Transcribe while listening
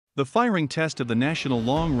The firing test of the National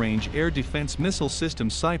Long-Range Air Defense Missile System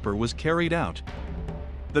SİPER was carried out.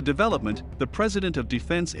 The development, the President of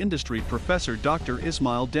Defense Industry Professor Dr.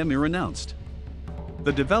 Ismail Demir announced.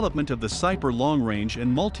 The development of the SİPER long-range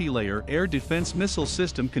and multi-layer air defense missile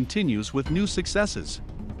system continues with new successes.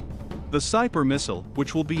 The SİPER missile,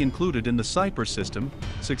 which will be included in the SİPER system,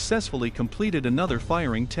 successfully completed another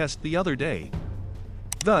firing test the other day.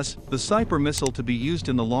 Thus, the SİPER missile to be used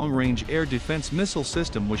in the long-range air defense missile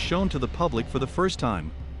system was shown to the public for the first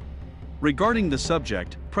time. Regarding the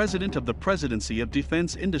subject, President of the Presidency of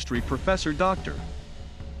Defense Industry Professor Dr.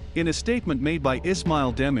 In a statement made by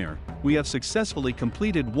Ismail Demir, we have successfully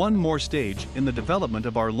completed one more stage in the development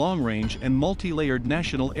of our long-range and multi-layered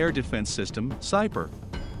national air defense system, SİPER.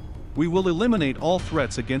 We will eliminate all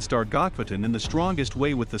threats against our Gokvatan in the strongest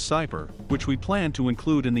way with the SİPER, which we plan to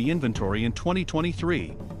include in the inventory in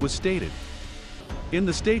 2023, was stated. In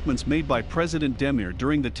the statements made by President Demir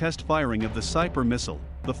during the test firing of the SİPER missile,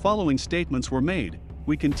 the following statements were made: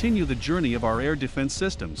 we continue the journey of our air defense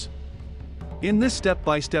systems. In this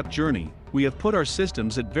step-by-step journey, we have put our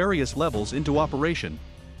systems at various levels into operation,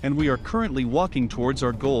 and we are currently walking towards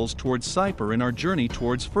our goals towards SİPER in our journey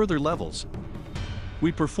towards further levels.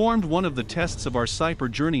 We performed one of the tests of our SİPER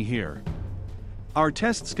journey here. Our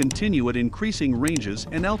tests continue at increasing ranges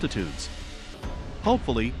and altitudes.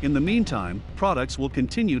 Hopefully, in the meantime, products will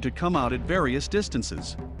continue to come out at various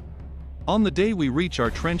distances. On the day we reach our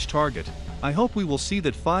trench target, I hope we will see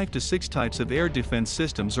that 5 to 6 types of air defense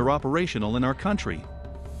systems are operational in our country.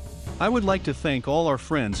 I would like to thank all our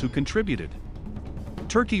friends who contributed.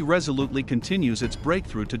 Turkey resolutely continues its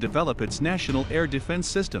breakthrough to develop its national air defense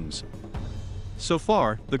systems. So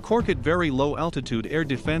far, the Korkut Very Low Altitude Air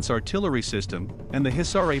Defense Artillery System and the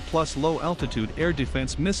HİSAR-RF Low Altitude Air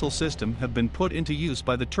Defense Missile System have been put into use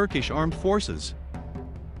by the Turkish Armed Forces.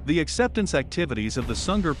 The acceptance activities of the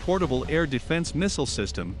Sungur Portable Air Defense Missile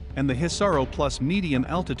System and the HİSAR-O Medium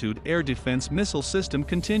Altitude Air Defense Missile System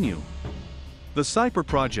continue. The SİPER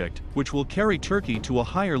project, which will carry Turkey to a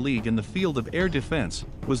higher league in the field of air defense,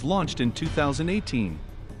 was launched in 2018.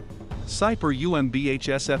 SİPER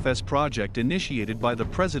UMBHSFS project initiated by the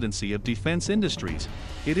Presidency of Defense Industries.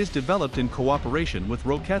 It is developed in cooperation with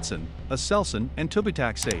Roketsan, Aselsan and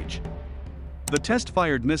TÜBİTAK-SAGE. The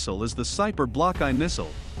test-fired missile is the SİPER Block I missile,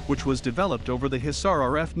 which was developed over the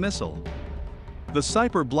HİSAR-RF missile. The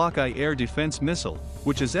SİPER Block I air defense missile,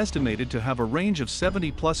 which is estimated to have a range of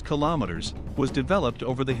 70+ kilometers, was developed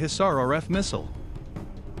over the HİSAR-RF missile.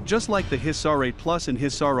 Just like the HİSAR-A+ and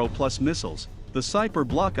HİSAR-O+ missiles, the SİPER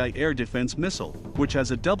Block I air defense missile, which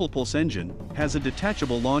has a double-pulse engine, has a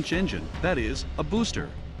detachable launch engine, that is, a booster.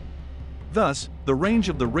 Thus, the range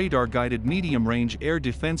of the radar-guided medium-range air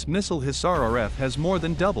defense missile HİSAR-RF has more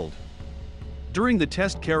than doubled. During the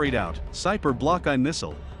test carried out, SİPER Block I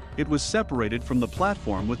missile, it was separated from the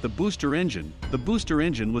platform with the booster engine. The booster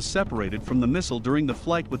engine was separated from the missile during the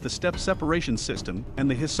flight with the step separation system, and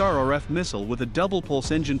the HİSAR-RF missile with a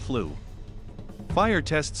double-pulse engine flew. Fire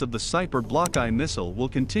tests of the SİPER Block I missile will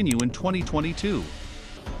continue in 2022.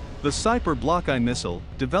 The SİPER Block I missile,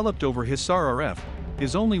 developed over HİSAR-RF,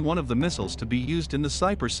 is only one of the missiles to be used in the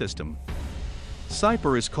SİPER system.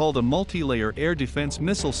 SİPER is called a multi-layer air defense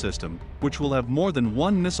missile system, which will have more than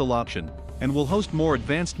one missile option, and will host more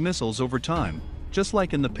advanced missiles over time, just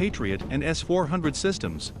like in the Patriot and S-400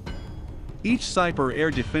 systems. Each SİPER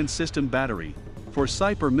air defense system battery, for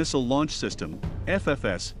SİPER Missile Launch System,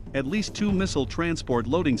 FFS, at least 2 missile transport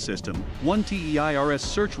loading system, 1 TEIRS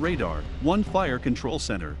search radar, 1 fire control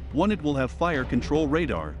center, 1 it will have fire control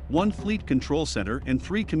radar, 1 fleet control center and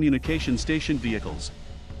 3 communication station vehicles.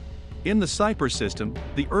 In the SİPER system,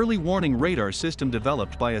 the early warning radar system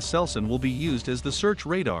developed by Aselsan will be used as the search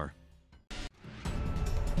radar.